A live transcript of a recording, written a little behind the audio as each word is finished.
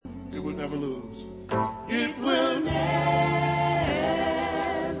It will never lose. It will never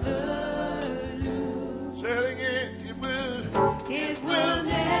lose. Say it again. It will. It will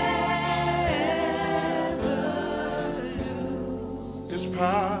never lose. Its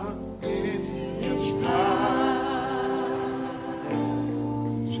power. Its power.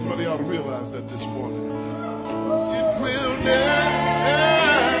 Somebody ought to realize that this morning. It will never.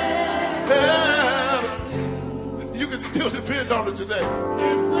 You can still depend on it today. It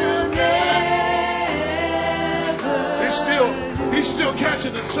will never. He's still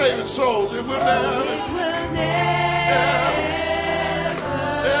catching and saving souls. It will never. It will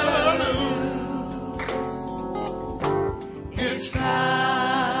never lose. Its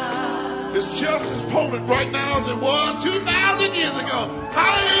power. It's just as potent right now as it was 2,000 years ago.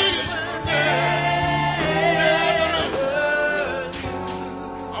 Hallelujah.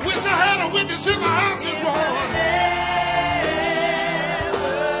 I wish I had a witness in the house this morning.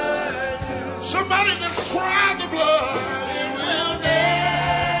 Somebody that's tried the blood.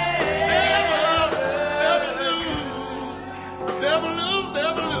 It will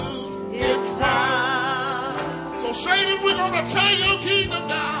never lose its power. So Satan, we're going to tear your kingdom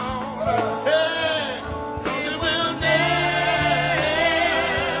down. Hey, 'cause it will never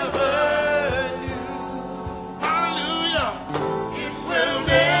lose. Hallelujah. It will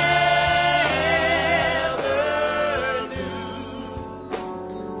never lose.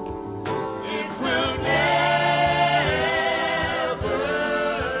 It will never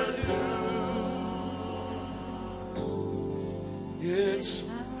lose. It's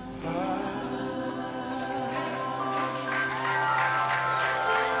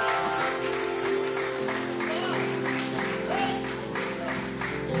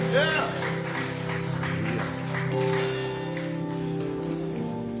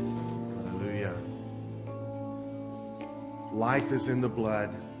Hallelujah. Life is in the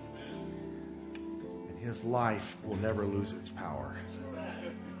blood, and his life will never lose its power.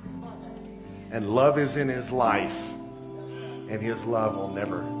 And love is in his life, and his love will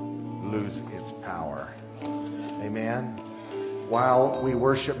never lose its power. Amen. While we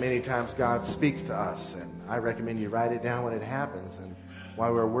worship, many times God speaks to us, and I recommend you write it down when it happens. And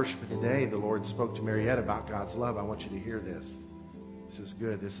while we're worshiping today, the Lord spoke to Marietta about God's love. I want you to hear this. This is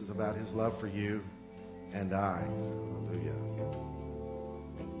good. This is about his love for you and I. Hallelujah.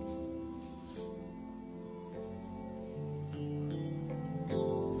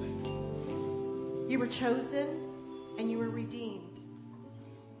 You were chosen and you were redeemed.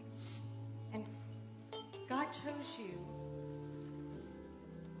 And God chose you.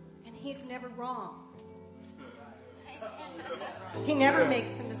 And he's never wrong. He never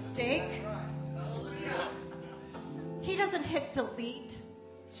makes a mistake. He doesn't hit delete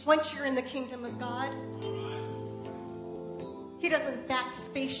once you're in the kingdom of God. He doesn't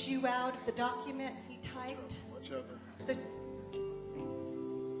backspace you out of the document he typed.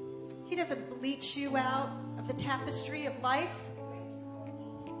 He doesn't bleach you out of the tapestry of life.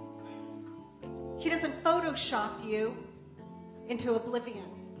 He doesn't Photoshop you into oblivion.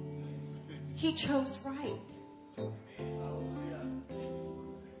 He chose right.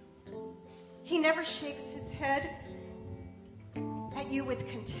 He never shakes his head at you with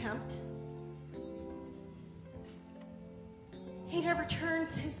contempt. He never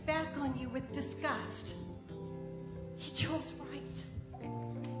turns his back on you with disgust. He chose right.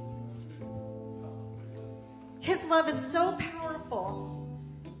 His love is so powerful.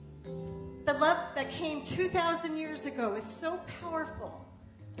 The love that came 2,000 years ago is so powerful.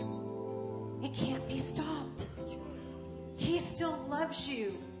 It can't be stopped. He still loves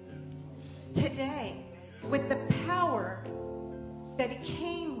you today with the power that he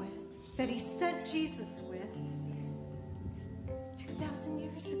came with, that he sent Jesus with 2,000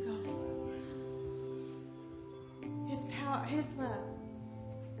 years ago. His power, his love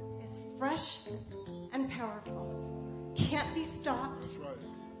is fresh and powerful. Can't be stopped.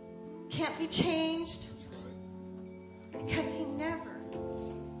 Can't be changed. Because he never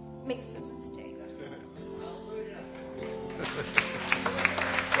makes a mistake.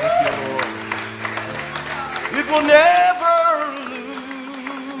 Thank you, Lord. It will never lose.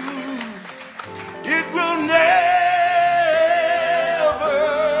 It will never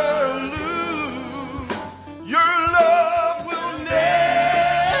lose. Your love will never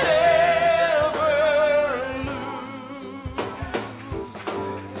lose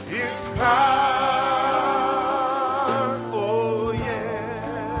its power. Oh,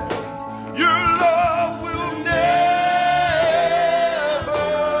 yes. Your love will never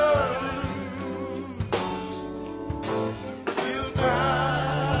lose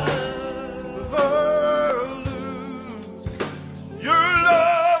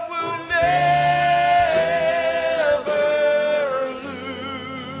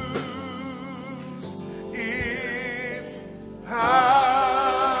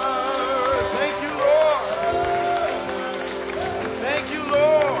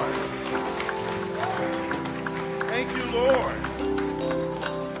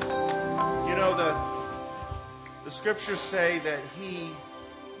scriptures say that he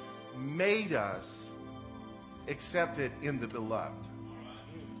made us accepted in the beloved.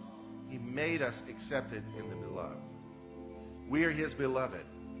 He made us accepted in the beloved. We are his beloved.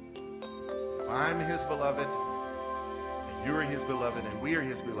 If I'm his beloved, and you are his beloved, and we are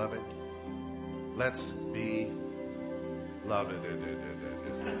his beloved, let's be loved.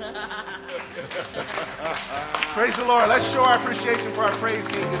 Praise the Lord. Let's show our appreciation for our praise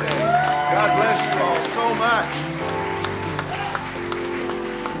team today. God bless you all so much.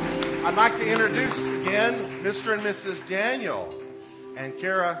 I'd like to introduce again Mr. and Mrs. Daniel and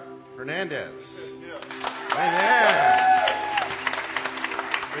Kara Hernandez. Amen.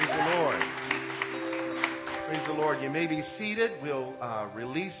 Praise the Lord. Praise the Lord. You may be seated. We'll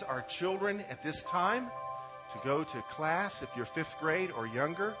release our children at this time to go to class. If you're 5th grade or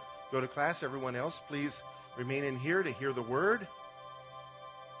younger, go to class. Everyone else, please remain in here to hear the word. And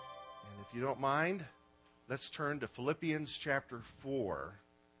if you don't mind, let's turn to Philippians chapter 4.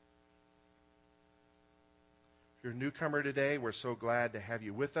 If you're a newcomer today, we're so glad to have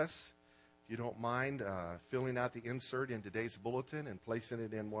you with us. If you don't mind filling out the insert in today's bulletin and placing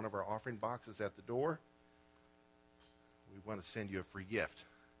it in one of our offering boxes at the door, we want to send you a free gift.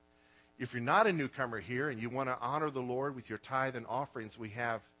 If you're not a newcomer here and you want to honor the Lord with your tithe and offerings, we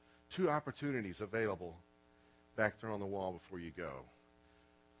have 2 opportunities available back there on the wall before you go.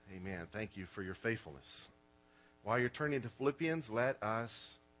 Amen. Thank you for your faithfulness. While you're turning to Philippians, let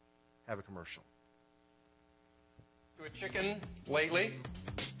us have a commercial. To a chicken lately?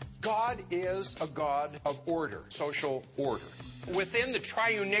 God is a God of order, social order. Within the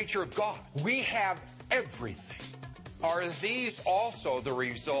triune nature of God, we have everything. Are these also the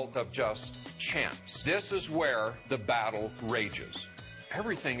result of just chance? This is where the battle rages.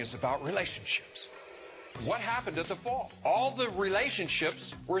 Everything is about relationships. What happened at the fall? All the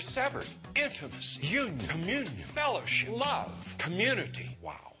relationships were severed. Intimacy, union, communion, fellowship, love, community.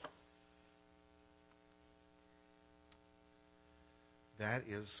 Wow. That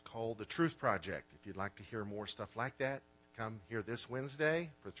is called the Truth Project. If you'd like to hear more stuff like that, come here this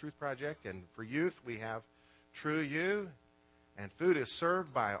Wednesday for the Truth Project. And for youth, we have True You, and food is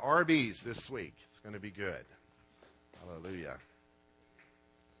served by Arby's this week. It's going to be good. Hallelujah.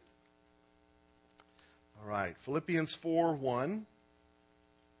 All right, Philippians 4:1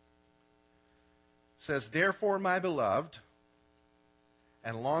 says, "Therefore, my beloved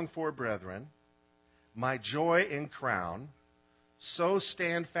and longed for brethren, my joy and crown, so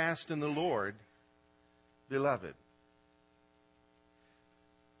stand fast in the Lord, beloved."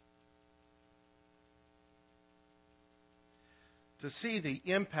 To see the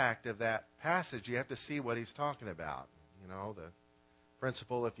impact of that passage, you have to see what he's talking about. You know, the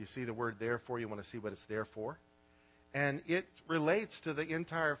principle, if you see the word therefore, you want to see what it's there for. And it relates to the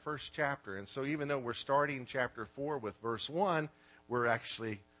entire first chapter. And so even though we're starting chapter 4 with verse 1, we're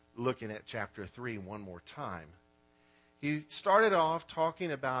actually looking at chapter 3 one more time. He started off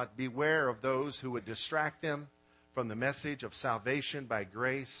talking about beware of those who would distract them from the message of salvation by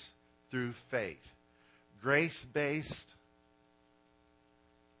grace through faith. Grace-based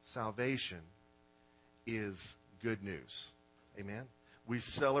salvation is good news. Amen? We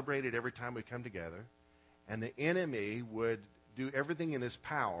celebrate it every time we come together. And the enemy would do everything in his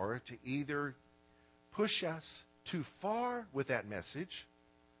power to either push us too far with that message,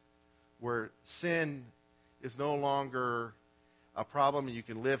 where sin is no longer a problem and you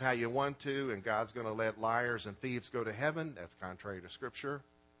can live how you want to, and God's going to let liars and thieves go to heaven. That's contrary to Scripture.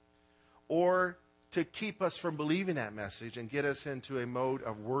 Or to keep us from believing that message and get us into a mode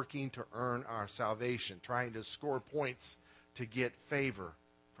of working to earn our salvation, trying to score points to get favor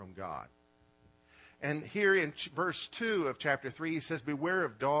from God. And here in verse 2 of chapter 3, he says, beware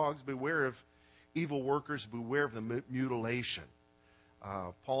of dogs, beware of evil workers, beware of the mutilation.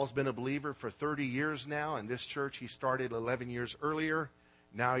 Paul's been a believer for 30 years now. In this church, he started 11 years earlier.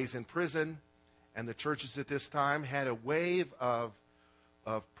 Now he's in prison. And the churches at this time had a wave of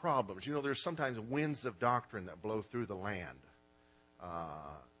problems. You know, there's sometimes winds of doctrine that blow through the land.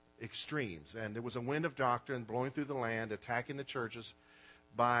 Extremes. And there was a wind of doctrine blowing through the land, attacking the churches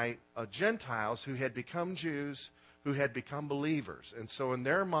by Gentiles who had become Jews, who had become believers. And so in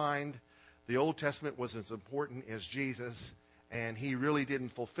their mind, the Old Testament was as important as Jesus, and he really didn't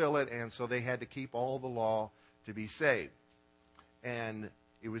fulfill it, and so they had to keep all the law to be saved. And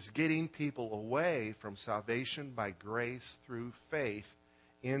it was getting people away from salvation by grace through faith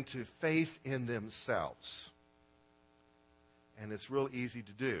into faith in themselves. And it's real easy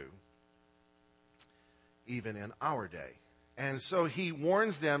to do, even in our day. And so he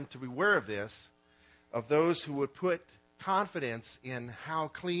warns them to beware of this, of those who would put confidence in how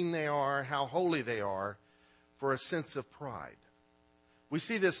clean they are, how holy they are, for a sense of pride. We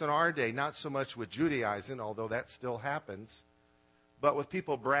see this in our day, not so much with Judaizing, although that still happens, but with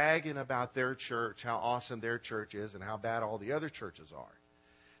people bragging about their church, how awesome their church is, and how bad all the other churches are.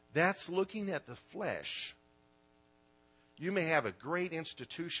 That's looking at the flesh. You may have a great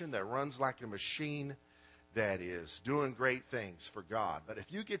institution that runs like a machine that is doing great things for God, but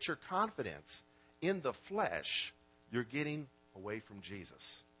if you get your confidence in the flesh, you're getting away from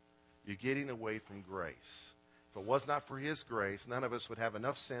Jesus. You're getting away from grace. If it was not for His grace, none of us would have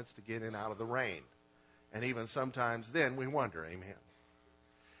enough sense to get in out of the rain. And even sometimes then we wonder, amen.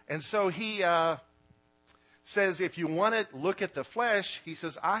 And so he says, if you want to look at the flesh, he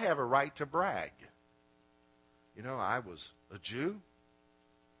says, I have a right to brag. You know, I was a Jew.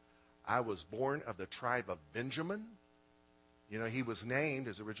 I was born of the tribe of Benjamin. You know, he was named,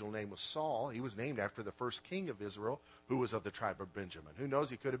 his original name was Saul. He was named after the first king of Israel, who was of the tribe of Benjamin. Who knows,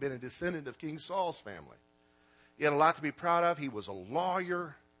 he could have been a descendant of King Saul's family. He had a lot to be proud of. He was a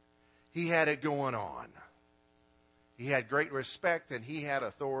lawyer. He had it going on. He had great respect, and he had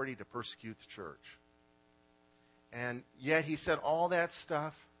authority to persecute the church. And yet he said all that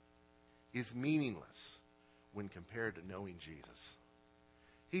stuff is meaningless when compared to knowing Jesus.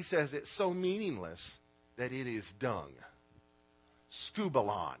 He says it's so meaningless that it is dung.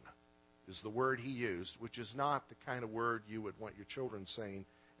 Skubalon is the word he used, which is not the kind of word you would want your children saying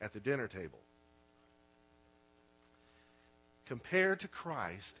at the dinner table. Compared to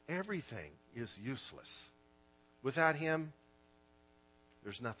Christ, everything is useless. Without Him,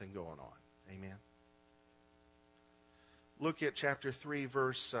 there's nothing going on. Amen. Look at chapter 3,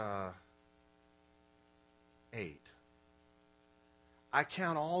 verse 8. I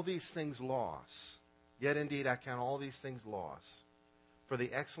count all these things loss. Yet indeed I count all these things loss for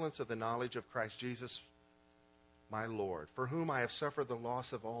the excellence of the knowledge of Christ Jesus my Lord, for whom I have suffered the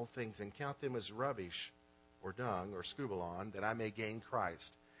loss of all things, and count them as rubbish or dung or skubalon, that I may gain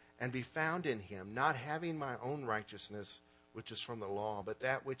Christ, and be found in Him, not having my own righteousness, which is from the law, but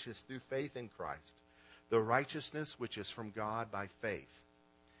that which is through faith in Christ, the righteousness which is from God by faith,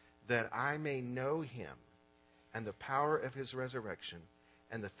 that I may know Him and the power of His resurrection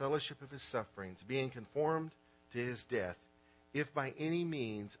and the fellowship of His sufferings, being conformed to His death, if by any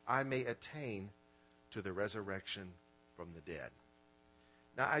means I may attain to the resurrection from the dead.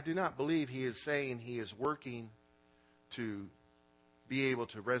 Now, I do not believe he is saying he is working to be able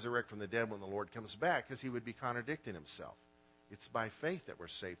to resurrect from the dead when the Lord comes back, because he would be contradicting himself. It's by faith that we're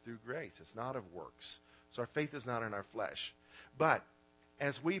saved through grace. It's not of works. So our faith is not in our flesh. But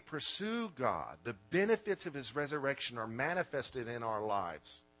as we pursue God, the benefits of His resurrection are manifested in our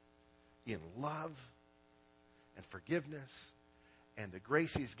lives in love and forgiveness, and the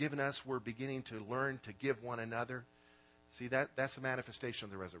grace He's given us, we're beginning to learn to give one another. See, that's a manifestation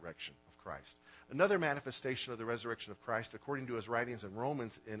of the resurrection of Christ. Another manifestation of the resurrection of Christ, according to his writings in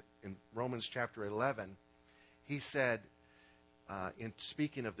Romans, in Romans chapter 11, he said, in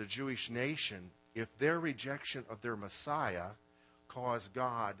speaking of the Jewish nation, if their rejection of their Messiah caused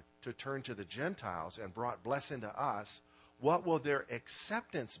God to turn to the Gentiles and brought blessing to us, what will their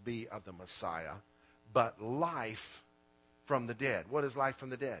acceptance be of the Messiah but life from the dead? What is life from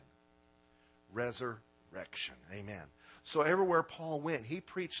the dead? Resurrection. Amen. So everywhere Paul went, he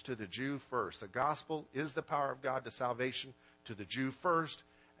preached to the Jew first. The gospel is the power of God to salvation, to the Jew first,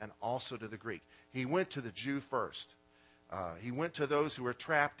 and also to the Greek. He went to the Jew first. He went to those who were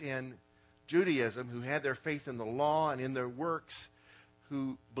trapped in Judaism, who had their faith in the law and in their works,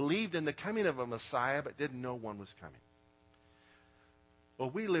 who believed in the coming of a Messiah but didn't know one was coming.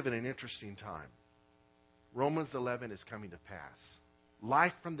 Well, we live in an interesting time. Romans 11 is coming to pass.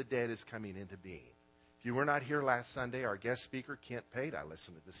 Life from the dead is coming into being. If you were not here last Sunday, our guest speaker, Kent Pate, I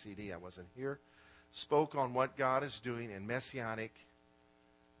listened to the CD, I wasn't here, spoke on what God is doing in Messianic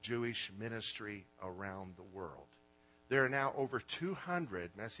Jewish ministry around the world. There are now over 200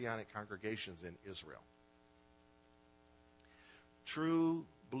 Messianic congregations in Israel. True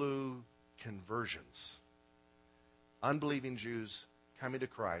blue conversions. Unbelieving Jews coming to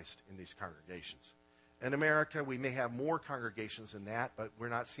Christ in these congregations. In America, we may have more congregations than that, but we're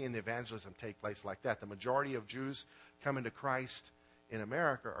not seeing the evangelism take place like that. The majority of Jews coming to Christ in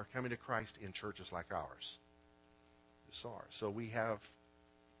America are coming to Christ in churches like ours. This are. So we have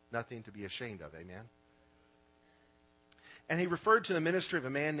nothing to be ashamed of. Amen? And he referred to the ministry of a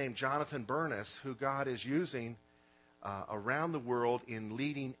man named Jonathan Bernis, who God is using around the world in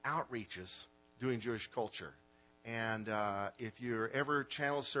leading outreaches doing Jewish culture. And if you're ever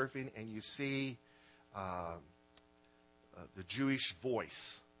channel surfing and you see the Jewish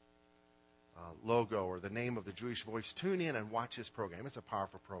Voice logo or the name of the Jewish Voice, tune in and watch his program. It's a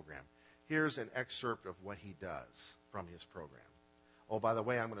powerful program. Here's an excerpt of what he does from his program. Oh, by the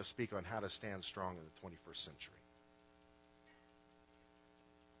way, I'm going to speak on how to stand strong in the 21st century.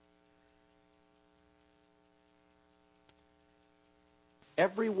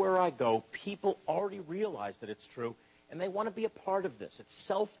 Everywhere I go, people already realize that it's true, and they want to be a part of this. It's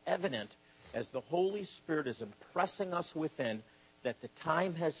self-evident as the Holy Spirit is impressing us within that the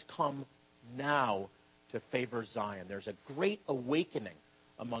time has come now to favor Zion. There's a great awakening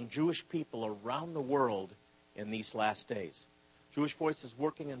among Jewish people around the world in these last days. Jewish Voice is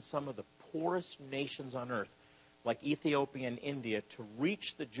working in some of the poorest nations on earth, like Ethiopia and India, to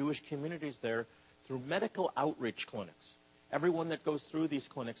reach the Jewish communities there through medical outreach clinics. Everyone that goes through these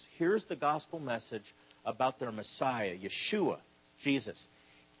clinics hears the gospel message about their Messiah, Yeshua, Jesus.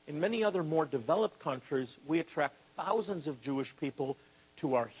 In many other more developed countries, we attract thousands of Jewish people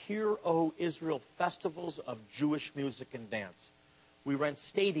to our Hear, O Israel festivals of Jewish music and dance. We rent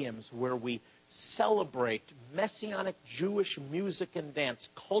stadiums where we celebrate Messianic Jewish music and dance,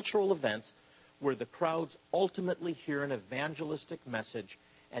 cultural events where the crowds ultimately hear an evangelistic message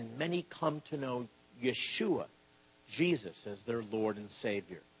and many come to know Yeshua, Jesus, as their Lord and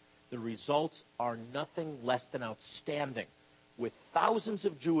Savior. The results are nothing less than outstanding, with thousands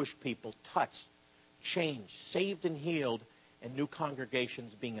of Jewish people touched, changed, saved and healed, and new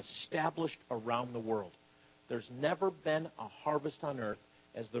congregations being established around the world. There's never been a harvest on earth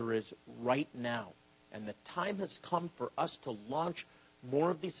as there is right now. And the time has come for us to launch more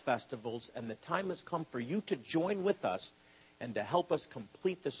of these festivals, and the time has come for you to join with us and to help us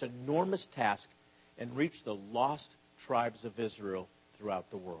complete this enormous task and reach the lost tribes of Israel throughout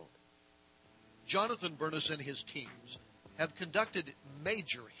the world. Jonathan Bernis and his teams have conducted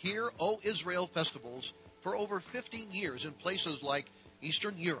major Hear, O Israel festivals for over 15 years in places like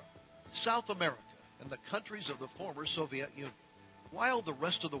Eastern Europe, South America, and the countries of the former Soviet Union. While the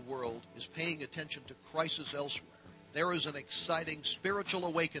rest of the world is paying attention to crisis elsewhere, there is an exciting spiritual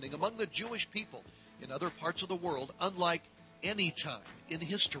awakening among the Jewish people in other parts of the world, unlike any time in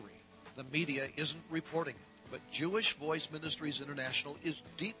history. The media isn't reporting it, but Jewish Voice Ministries International is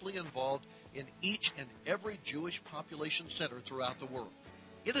deeply involved in each and every Jewish population center throughout the world.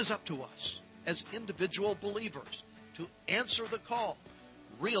 It is up to us, as individual believers, to answer the call,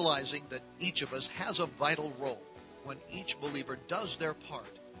 realizing that each of us has a vital role. When each believer does their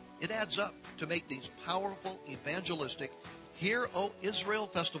part, it adds up to make these powerful, evangelistic Hear, O Israel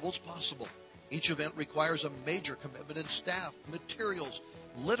festivals possible. Each event requires a major commitment in staff, materials,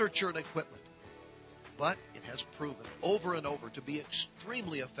 literature, and equipment. But it has proven over and over to be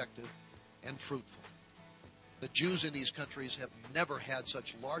extremely effective and fruitful. The Jews in these countries have never had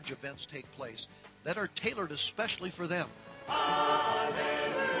such large events take place that are tailored especially for them.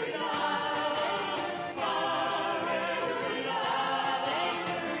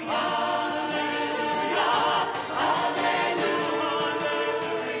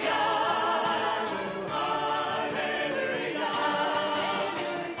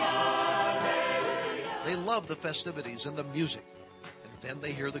 They love the festivities and the music, and then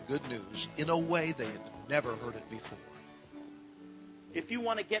they hear the good news in a way they have never heard it before. If you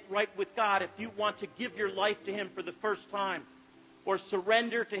want to get right with God, if you want to give your life to Him for the first time, or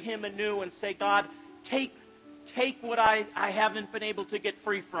surrender to Him anew and say, God, take what I haven't been able to get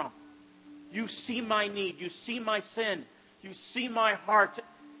free from. You see my need. You see my sin. You see my heart.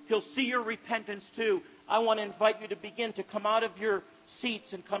 He'll see your repentance too. I want to invite you to begin to come out of your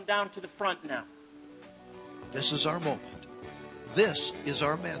seats and come down to the front now. This is our moment. This is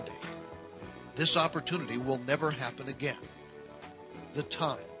our mandate. This opportunity will never happen again. The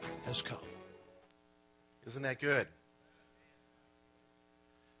time has come. Isn't that good?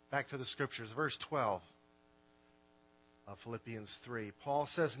 Back to the scriptures, verse 12 of Philippians 3. Paul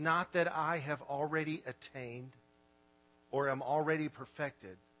says, not that I have already attained or am already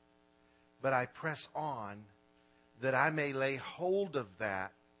perfected, but I press on that I may lay hold of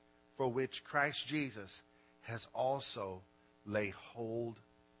that for which Christ Jesus has also laid hold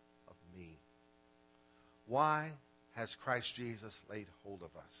of me. Why has Christ Jesus laid hold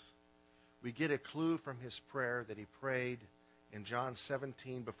of us? We get a clue from his prayer that he prayed in John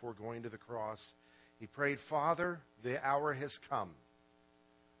 17 before going to the cross. He prayed, Father, the hour has come.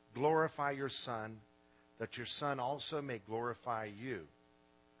 Glorify your Son, that your Son also may glorify you.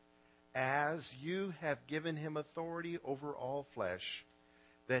 As you have given him authority over all flesh,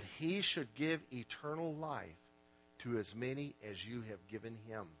 that he should give eternal life to as many as you have given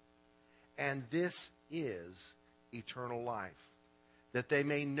him. And this is eternal life, that they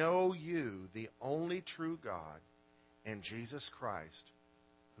may know you, the only true God, and Jesus Christ,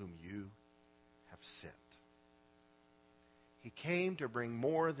 whom you have sent. He came to bring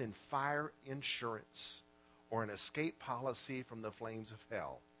more than fire insurance or an escape policy from the flames of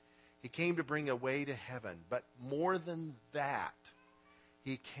hell. He came to bring a way to heaven. But more than that,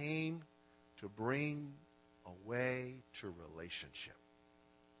 he came to bring a way to relationship.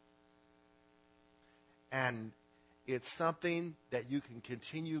 And it's something that you can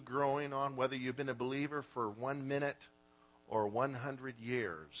continue growing on, whether you've been a believer for 1 minute or 100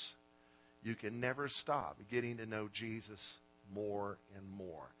 years. You can never stop getting to know Jesus more and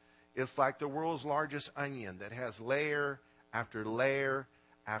more. It's like the world's largest onion that has layer after layer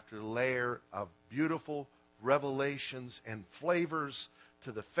after layer of beautiful revelations and flavors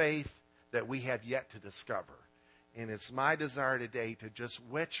to the faith that we have yet to discover. And it's my desire today to just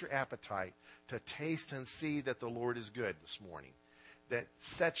whet your appetite to taste and see that the Lord is good this morning. That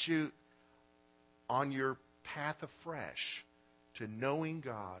sets you on your path afresh to knowing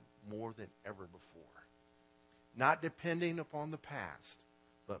God more than ever before. Not depending upon the past,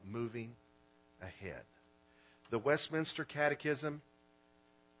 but moving ahead. The Westminster Catechism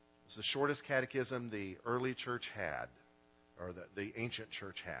was the shortest catechism the early church had, or the ancient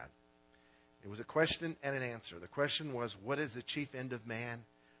church had. It was a question and an answer. The question was, what is the chief end of man?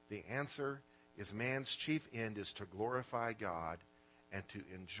 The answer is, man's chief end is to glorify God and to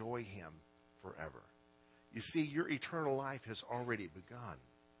enjoy him forever. You see, your eternal life has already begun.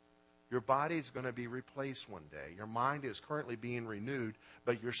 Your body is going to be replaced one day. Your mind is currently being renewed,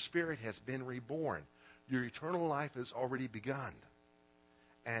 but your spirit has been reborn. Your eternal life has already begun.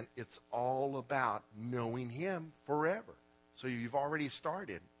 And it's all about knowing him forever. So you've already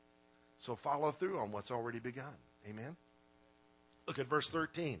started. So follow through on what's already begun. Amen? Look at verse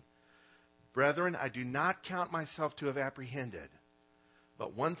 13. Brethren, I do not count myself to have apprehended.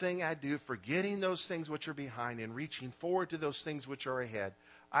 But one thing I do, forgetting those things which are behind and reaching forward to those things which are ahead,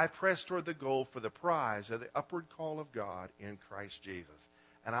 I press toward the goal for the prize of the upward call of God in Christ Jesus.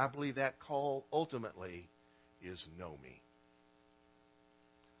 And I believe that call ultimately is know me.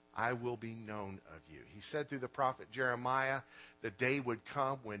 I will be known of you. He said through the prophet Jeremiah, the day would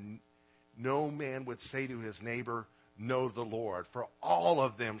come when no man would say to his neighbor, know the Lord, for all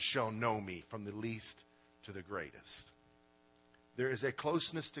of them shall know me, from the least to the greatest. There is a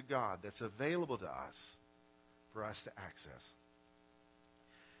closeness to God that's available to us for us to access.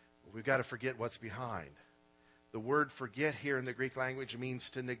 We've got to forget what's behind. The word forget here in the Greek language means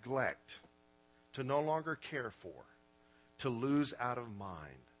to neglect, to no longer care for, to lose out of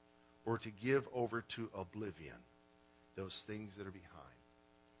mind, or to give over to oblivion, those things that are behind.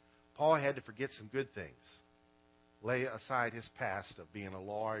 Paul had to forget some good things, lay aside his past of being a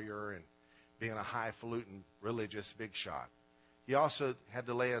lawyer and being a highfalutin religious big shot. He also had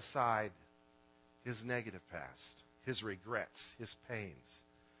to lay aside his negative past, his regrets, his pains,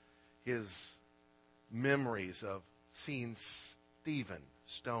 his memories of seeing Stephen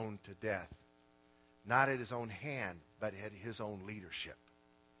stoned to death, not at his own hand, but at his own leadership,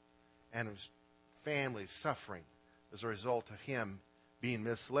 and his family suffering as a result of him being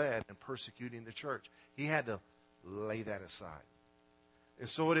misled and persecuting the church. He had to lay that aside. And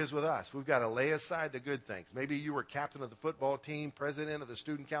so it is with us. We've got to lay aside the good things. Maybe you were captain of the football team, president of the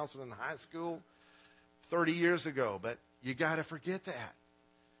student council in high school 30 years ago, but you got to forget that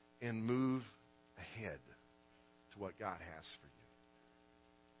and move ahead to what God has for you.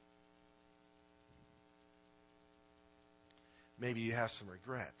 Maybe you have some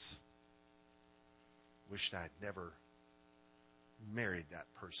regrets. Wished I'd never married that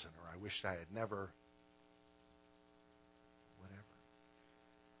person, or I wished I had never whatever.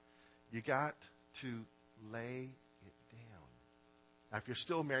 You got to lay it down. Now, if you're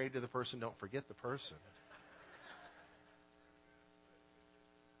still married to the person, don't forget the person.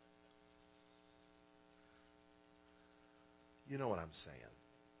 You know what I'm saying.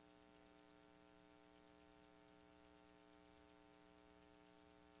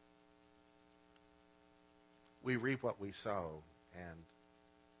 We reap what we sow, and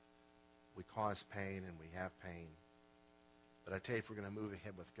we cause pain and we have pain. But I tell you, if we're going to move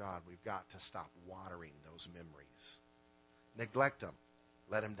ahead with God, we've got to stop watering those memories. Neglect them.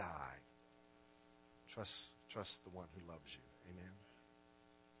 Let them die. Trust the one who loves you. Amen.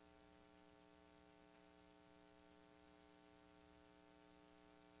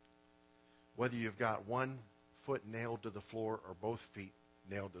 Whether you've got one foot nailed to the floor or both feet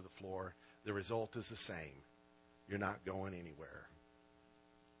nailed to the floor, the result is the same. You're not going anywhere.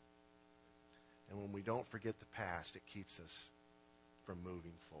 And when we don't forget the past, it keeps us from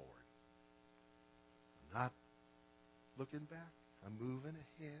moving forward. I'm not looking back. I'm moving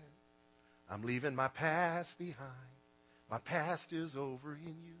ahead. I'm leaving my past behind. My past is over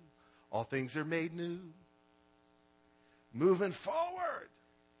in you. All things are made new. moving forward.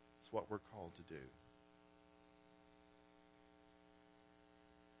 It's what we're called to do.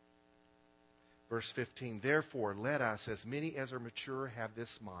 Verse 15, therefore, let us, as many as are mature, have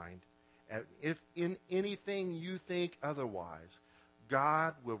this mind. And if in anything you think otherwise,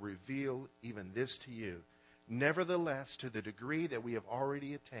 God will reveal even this to you. Nevertheless, to the degree that we have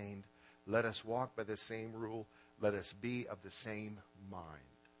already attained, let us walk by the same rule. Let us be of the same mind.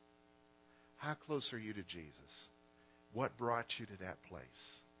 How close are you to Jesus? What brought you to that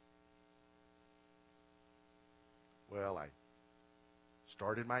place? Well, I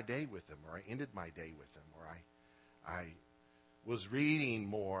started my day with him, or I ended my day with him, or I was reading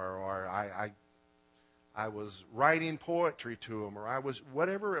more, or I was writing poetry to him, or I was,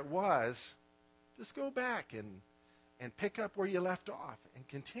 whatever it was, just go back and pick up where you left off and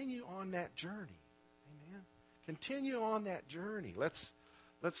continue on that journey. Amen. Continue on that journey. Let's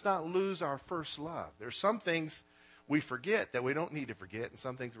not lose our first love. There's some things we forget that we don't need to forget, and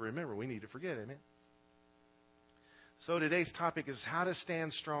some things we remember we need to forget. Amen. So today's topic is how to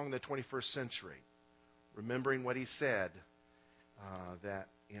stand strong in the 21st century. Remembering what he said that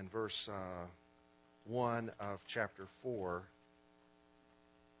in verse 1 of chapter 4.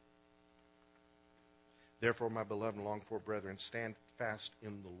 Therefore, my beloved and longed for brethren, stand fast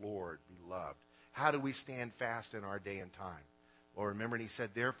in the Lord, beloved. How do we stand fast in our day and time? Well, remember, he said,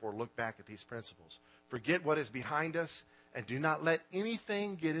 therefore, look back at these principles. Forget what is behind us, and do not let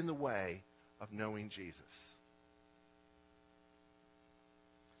anything get in the way of knowing Jesus.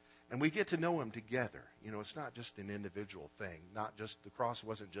 And we get to know him together. You know, it's not just an individual thing. Not just, the cross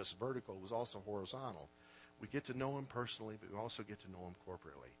wasn't just vertical, it was also horizontal. We get to know him personally, but we also get to know him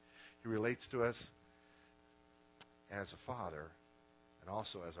corporately. He relates to us as a father and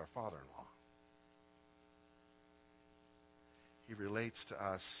also as our father-in-law. He relates to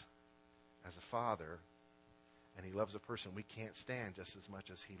us as a father, and he loves a person we can't stand just as much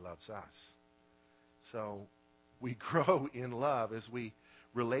as he loves us. So we grow in love as we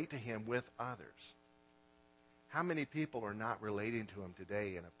relate to him with others. How many people are not relating to him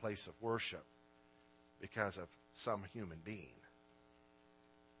today in a place of worship because of some human being?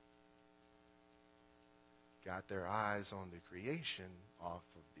 Got their eyes on the creation off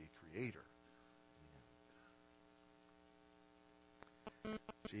of the Creator.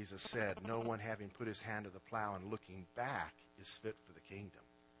 Jesus said, no one having put his hand to the plow and looking back is fit for the kingdom.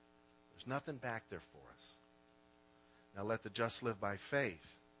 There's nothing back there for us. Now let the just live by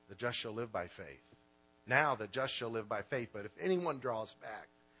faith. The just shall live by faith. Now the just shall live by faith. But if anyone draws back,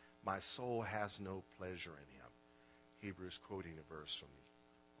 my soul has no pleasure in him. Hebrews quoting a verse from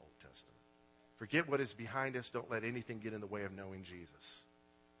the Old Testament. Forget what is behind us. Don't let anything get in the way of knowing Jesus.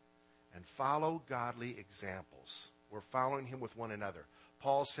 And follow godly examples. We're following him with one another.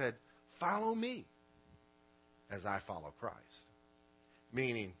 Paul said, follow me as I follow Christ.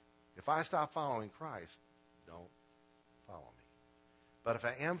 Meaning, if I stop following Christ, don't follow me. But if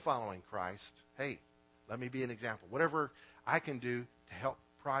I am following Christ, hey, let me be an example. Whatever I can do to help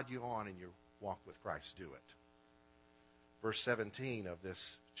prod you on in your walk with Christ, do it. Verse 17 of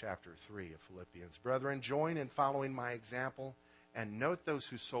this chapter 3 of Philippians. Brethren, join in following my example and note those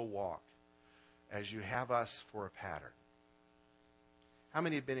who so walk as you have us for a pattern. How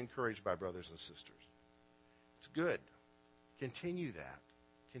many have been encouraged by brothers and sisters? It's good. Continue that.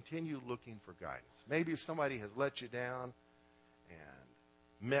 Continue looking for guidance. Maybe somebody has let you down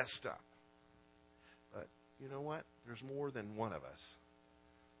and messed up. But you know what? There's more than one of us.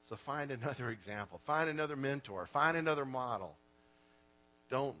 So find another example. Find another mentor. Find another model.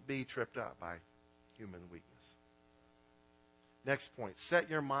 Don't be tripped up by human weakness. Next point. Set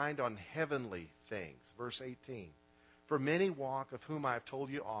your mind on heavenly things. Verse 18. For many walk, of whom I have told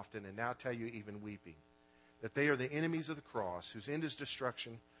you often, and now tell you even weeping, that they are the enemies of the cross, whose end is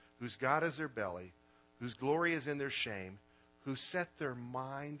destruction, whose God is their belly, whose glory is in their shame, who set their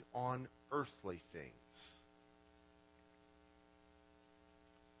mind on earthly things.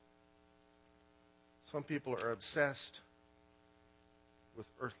 Some people are obsessed with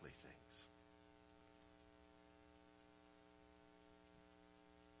earthly things.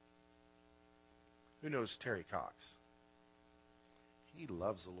 Who knows Terry Cox? He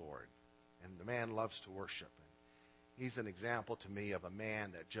loves the Lord, and the man loves to worship. And he's an example to me of a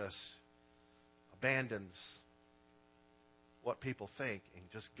man that just abandons what people think and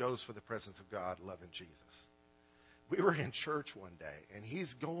just goes for the presence of God, loving Jesus. We were in church one day, and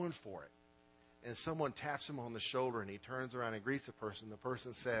he's going for it. And someone taps him on the shoulder, and he turns around and greets the person. The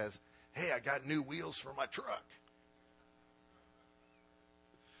person says, "Hey, I got new wheels for my truck."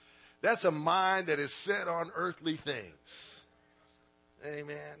 That's a mind that is set on earthly things.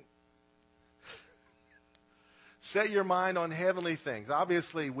 Amen. Set your mind on heavenly things.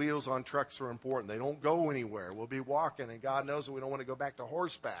 Obviously, wheels on trucks are important. They don't go anywhere. We'll be walking, and God knows that we don't want to go back to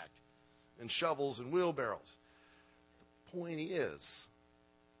horseback and shovels and wheelbarrows. The point is,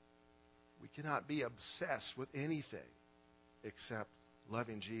 we cannot be obsessed with anything except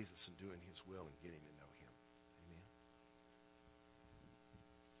loving Jesus and doing his will and getting to know him. Amen.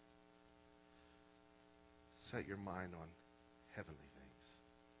 Set your mind on heavenly things.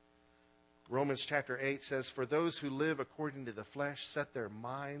 Romans chapter 8 says, "For those who live according to the flesh set their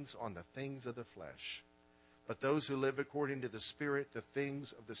minds on the things of the flesh. But those who live according to the Spirit, the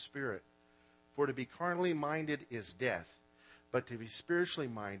things of the Spirit. For to be carnally minded is death, but to be spiritually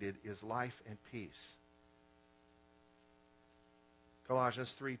minded is life and peace."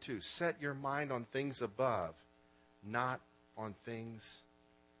 Colossians 3:2, "Set your mind on things above, not on things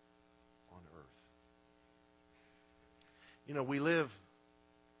on earth." You know, we live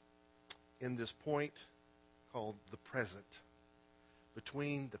in this point called the present,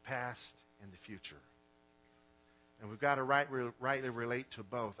 between the past and the future. And we've got to rightly relate to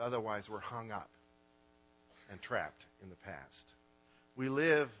both. Otherwise, we're hung up and trapped in the past. We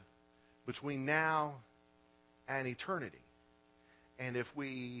live between now and eternity. And if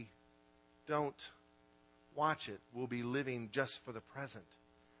we don't watch it, we'll be living just for the present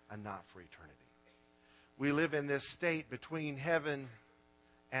and not for eternity. We live in this state between heaven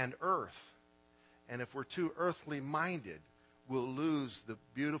and earth. And if we're too earthly minded, we'll lose the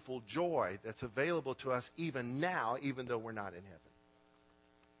beautiful joy that's available to us even now, even though we're not in heaven.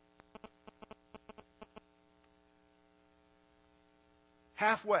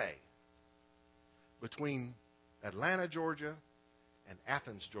 Halfway between Atlanta, Georgia, and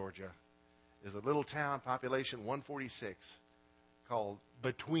Athens, Georgia, is a little town, population 146, called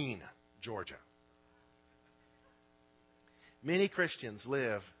Between, Georgia. Many Christians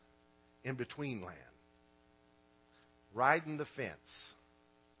live in between land, riding the fence.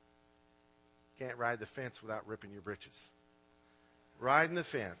 Can't ride the fence without ripping your britches. Riding the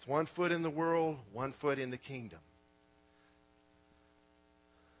fence, 1 foot in the world, 1 foot in the kingdom.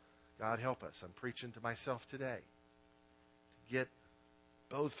 God help us. I'm preaching to myself today to get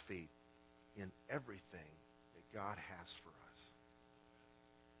both feet in everything that God has for us.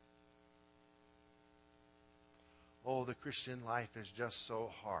 Oh, the Christian life is just so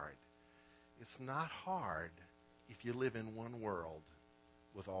hard. It's not hard if you live in one world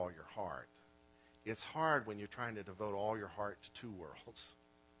with all your heart. It's hard when you're trying to devote all your heart to two worlds.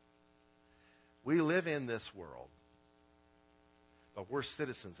 We live in this world, but we're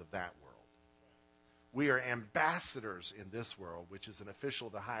citizens of that world. We are ambassadors in this world, which is an official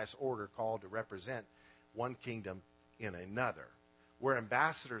of the highest order called to represent one kingdom in another. We're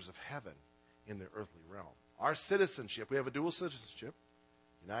ambassadors of heaven in the earthly realm. Our citizenship, we have a dual citizenship,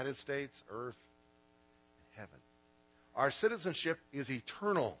 United States, earth, and heaven. Our citizenship is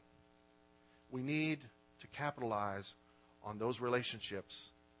eternal. We need to capitalize on those relationships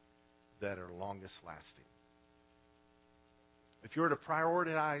that are longest lasting. If you were to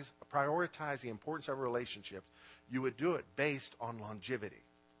prioritize the importance of relationships, you would do it based on longevity.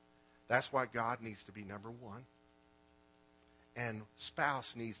 That's why God needs to be number one. And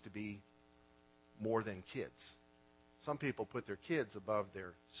spouse needs to be more than kids. Some people put their kids above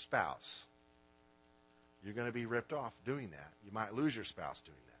their spouse. You're going to be ripped off doing that. You might lose your spouse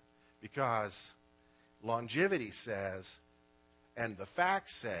doing that. Because longevity says, and the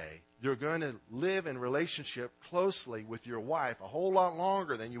facts say, you're going to live in relationship closely with your wife a whole lot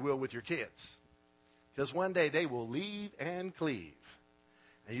longer than you will with your kids. Because one day they will leave and cleave.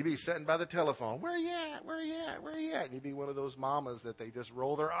 And you'll be sitting by the telephone, where are you at? Where are you at? Where are you at? And you'll be one of those mamas that they just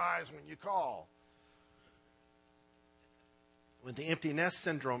roll their eyes when you call. When the empty nest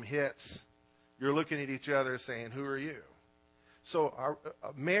syndrome hits, you're looking at each other saying, who are you? So our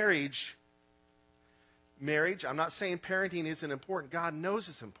marriage, I'm not saying parenting isn't important. God knows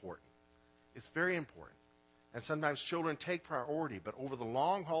it's important. It's very important. And sometimes children take priority, but over the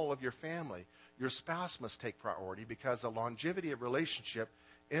long haul of your family, your spouse must take priority because the longevity of relationship,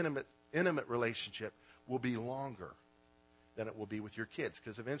 intimate relationship, will be longer than it will be with your kids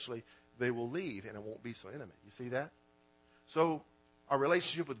because eventually they will leave and it won't be so intimate. You see that? So our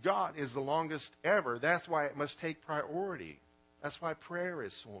relationship with God is the longest ever. That's why it must take priority. That's why prayer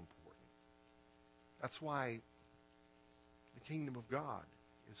is so important. That's why the kingdom of God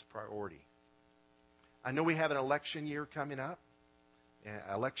is priority. I know we have an election year coming up,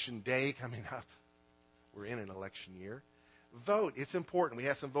 election day coming up. We're in an election year. Vote. It's important. We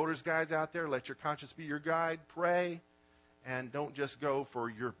have some voters' guides out there. Let your conscience be your guide. Pray. And don't just go for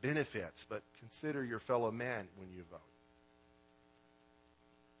your benefits, but consider your fellow man when you vote.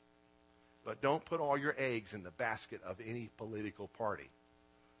 But don't put all your eggs in the basket of any political party.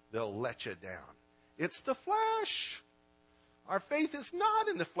 They'll let you down. It's the flesh. Our faith is not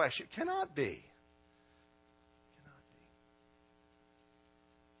in the flesh. It cannot be. It cannot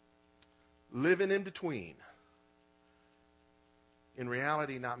be. Living in between. In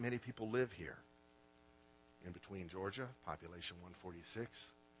reality, not many people live here. In between Georgia, population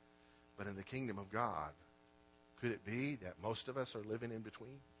 146. But in the kingdom of God, could it be that most of us are living in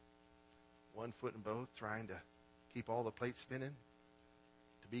between? One foot in both, trying to keep all the plates spinning,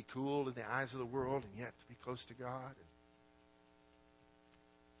 to be cool in the eyes of the world, and yet to be close to God.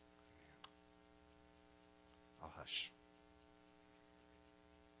 I'll hush.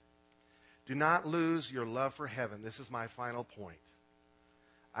 Do not lose your love for heaven. This is my final point.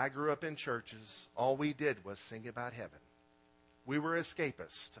 I grew up in churches. All we did was sing about heaven. We were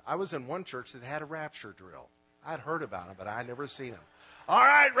escapists. I was in one church that had a rapture drill. I'd heard about them, but I'd never seen them. All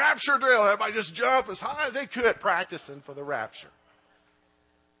right, rapture drill. Everybody just jump as high as they could, practicing for the rapture.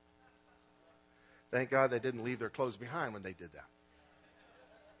 Thank God they didn't leave their clothes behind when they did that.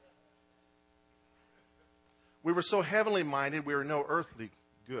 We were so heavenly minded, we were no earthly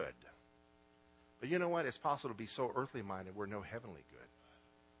good. But you know what? It's possible to be so earthly minded, we're no heavenly good.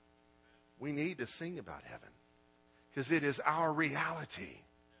 We need to sing about heaven because it is our reality.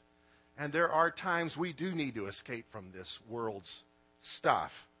 And there are times we do need to escape from this world's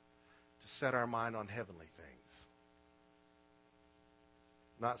stuff to set our mind on heavenly things.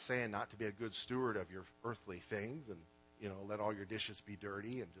 Not saying not to be a good steward of your earthly things and, let all your dishes be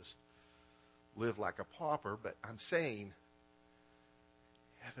dirty and just live like a pauper, but I'm saying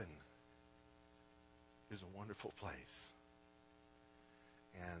heaven is a wonderful place.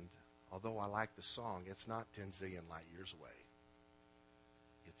 And although I like the song, it's not 10 zillion light years away.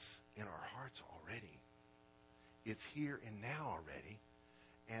 It's in our hearts already. It's here and now already.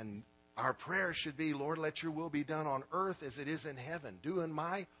 And our prayer should be, Lord, let your will be done on earth as it is in heaven. Do in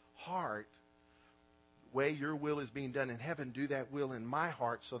my heart the way your will is being done in heaven. Do that will in my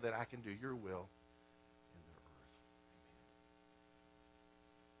heart so that I can do your will in the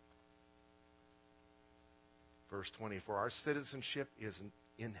earth. Verse 20, for our citizenship is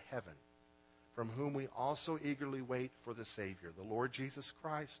in heaven, from whom we also eagerly wait for the Savior, the Lord Jesus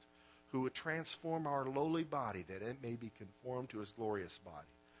Christ, who would transform our lowly body that it may be conformed to his glorious body,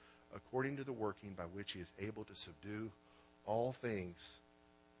 according to the working by which he is able to subdue all things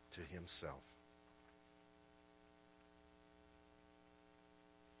to himself.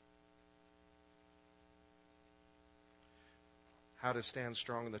 How to stand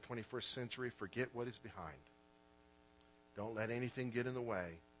strong in the 21st century, forget what is behind. Don't let anything get in the way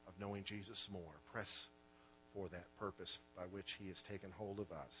of knowing Jesus more. Press for that purpose by which he has taken hold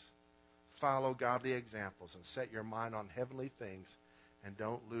of us. Follow godly examples and set your mind on heavenly things, and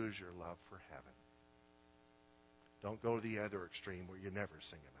don't lose your love for heaven. Don't go to the other extreme where you never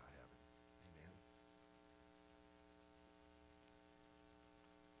sing about heaven. Amen.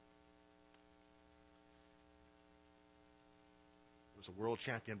 There was a world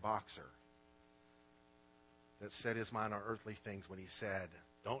champion boxer that set his mind on earthly things when he said,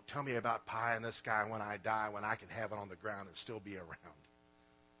 don't tell me about pie in the sky when I die, when I can have it on the ground and still be around.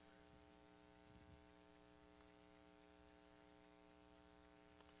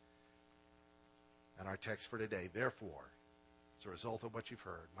 And our text for today, therefore, as a result of what you've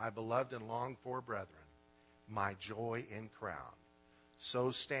heard, my beloved and longed for brethren, my joy and crown,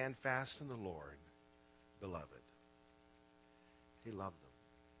 so stand fast in the Lord, beloved. He loved them.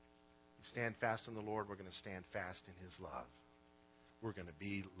 We stand fast in the Lord, we're going to stand fast in his love. We're going to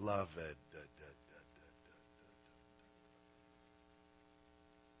be loved.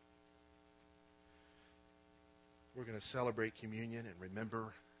 We're going to celebrate communion and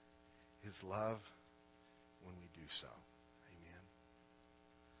remember his love when we do so. Amen.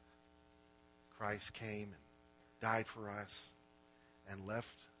 Christ came and died for us and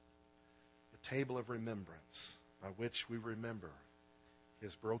left the table of remembrance by which we remember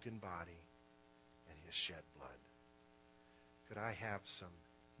his broken body and his shed blood. Could I have some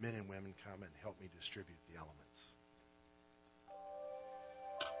men and women come and help me distribute the elements?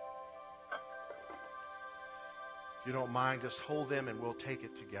 If you don't mind, just hold them and we'll take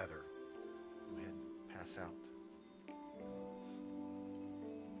it together. Go ahead and pass out.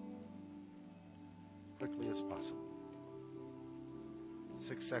 Quickly as possible.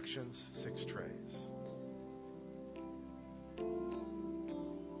 6 sections, 6 trays.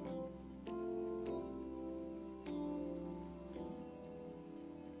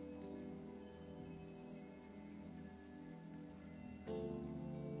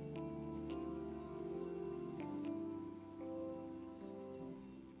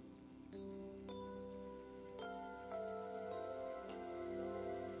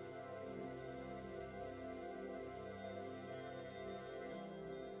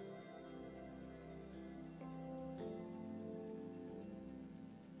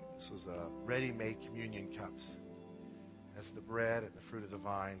 This is a ready-made communion cups. That's the bread and the fruit of the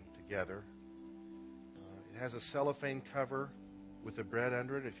vine together. It has a cellophane cover with the bread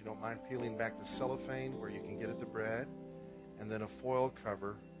under it, if you don't mind peeling back the cellophane where you can get at the bread, and then a foil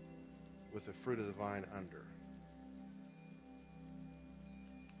cover with the fruit of the vine under.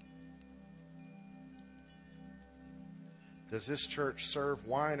 Does this church serve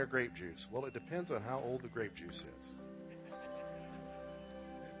wine or grape juice? Well, it depends on how old the grape juice is.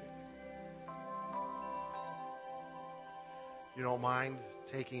 You don't mind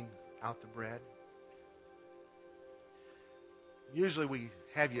taking out the bread? Usually we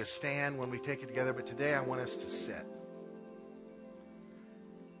have you stand when we take it together, but today I want us to sit.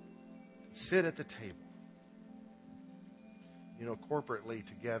 Sit at the table. You know, corporately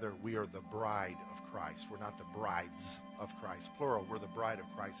together, we are the bride of Christ. We're not the brides of Christ. Plural, we're the bride of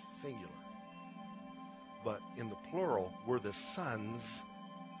Christ, singular. But in the plural, we're the sons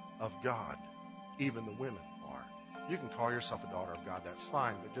of God. Even the women are. You can call yourself a daughter of God, that's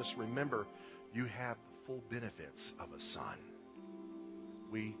fine. But just remember, you have the full benefits of a son.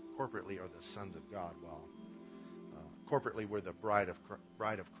 We corporately are the sons of God. Well, corporately we're the bride of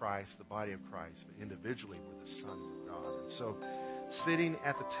Christ, the body of Christ. But individually we're the sons of God. And so sitting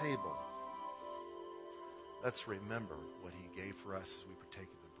at the table, let's remember what he gave for us as we partake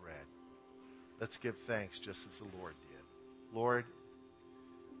of the bread. Let's give thanks just as the Lord did. Lord,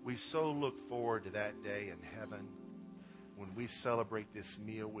 we so look forward to that day in heaven when we celebrate this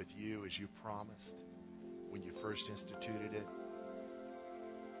meal with you as you promised when you first instituted it.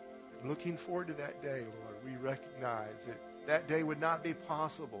 Looking forward to that day, Lord, we recognize that that day would not be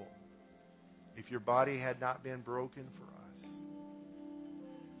possible if your body had not been broken for us.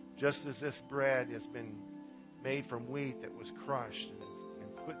 Just as this bread has been made from wheat that was crushed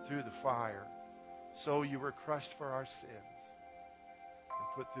and put through the fire, so you were crushed for our sins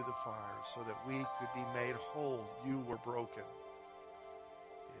and put through the fire so that we could be made whole. You were broken.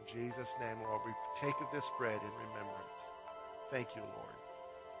 In Jesus' name, Lord, we take of this bread in remembrance. Thank you, Lord.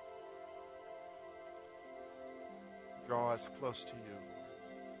 Draw us close to you, Lord.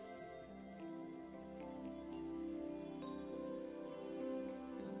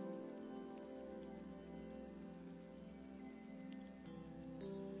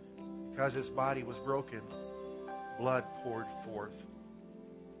 Because his body was broken, blood poured forth.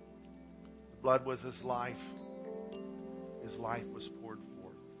 The blood was his life. His life was poured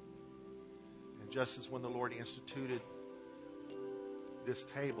forth. And just as when the Lord instituted this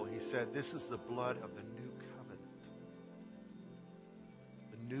table, he said, this is the blood of the new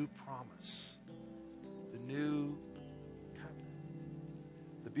new promise, the new covenant.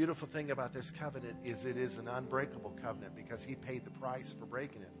 The beautiful thing about this covenant is it is an unbreakable covenant because he paid the price for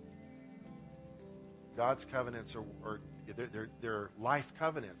breaking it. God's covenants are they're life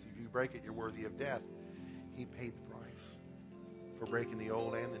covenants. If you break it, you're worthy of death. He paid the price for breaking the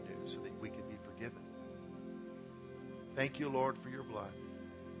old and the new so that we could be forgiven. Thank you, Lord, for your blood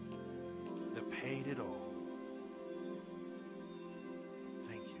that paid it all.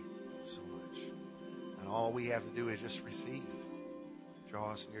 And all we have to do is just receive.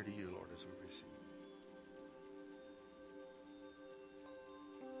 Draw us near to you, Lord, as we receive.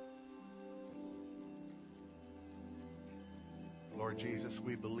 Lord Jesus,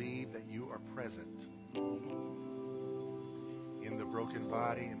 we believe that you are present in the broken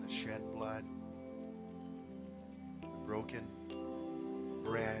body and the shed blood, the broken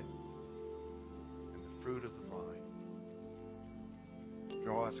bread, and the fruit of the vine.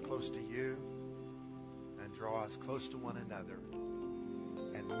 Draw us close to you. Draw us close to one another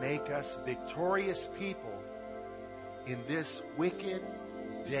and make us victorious people in this wicked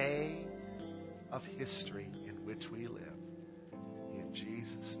day of history in which we live. In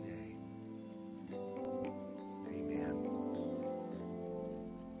Jesus' name, amen.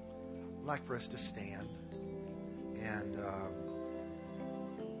 I'd like for us to stand, and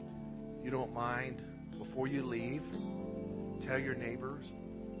if you don't mind, before you leave, tell your neighbors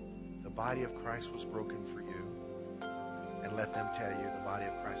the body of Christ was broken for you. And let them tell you the body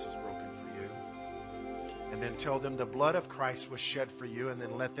of Christ was broken for you. And then tell them the blood of Christ was shed for you. And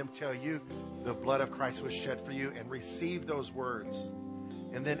then let them tell you the blood of Christ was shed for you. And receive those words.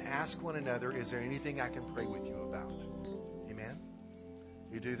 And then ask one another, is there anything I can pray with you about? Amen?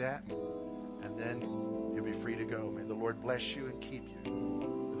 You do that? And then you'll be free to go. May the Lord bless you and keep you.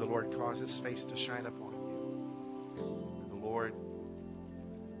 May the Lord cause his face to shine upon you. May the Lord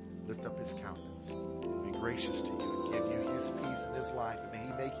lift up his countenance, be gracious to you, and give you his peace in his life. And may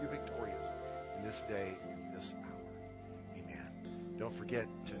he make you victorious in this day and in this hour. Amen. Don't forget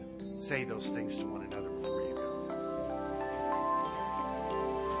to say those things to one another.